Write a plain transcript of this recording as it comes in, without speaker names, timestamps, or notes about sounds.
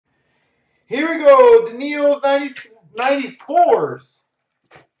Here we go. Dinel94's.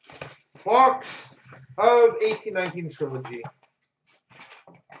 Box of 1819 Trilogy.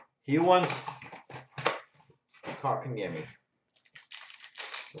 He wants Kotkaniemi.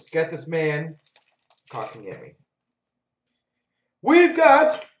 Let's get this man Kotkaniemi. We've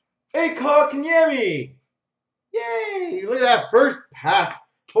got a Kotkaniemi. Yay! Look at that first pack.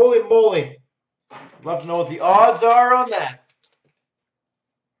 Holy moly. Love to know what the odds are on that.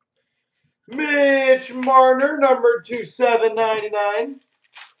 Mitch Marner, number 2799.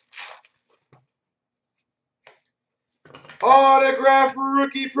 Autograph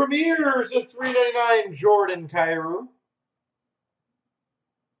rookie premieres of 399 Jordan Kyrou.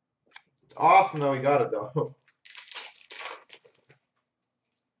 It's awesome that we got it though.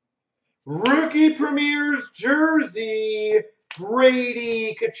 Rookie premieres jersey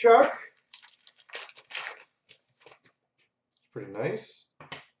Brady Tkachuk. Pretty nice.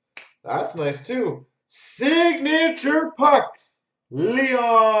 That's nice too. Signature pucks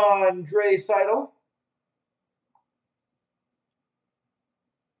Leon Draisaitl.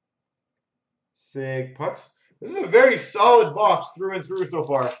 Sig pucks. This is a very solid box through and through so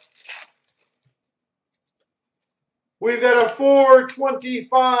far. We've got a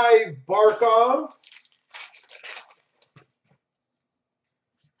 425 Barkov.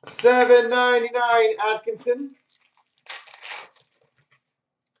 799 Atkinson.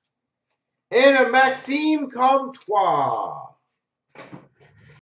 And a Maxime Comtois.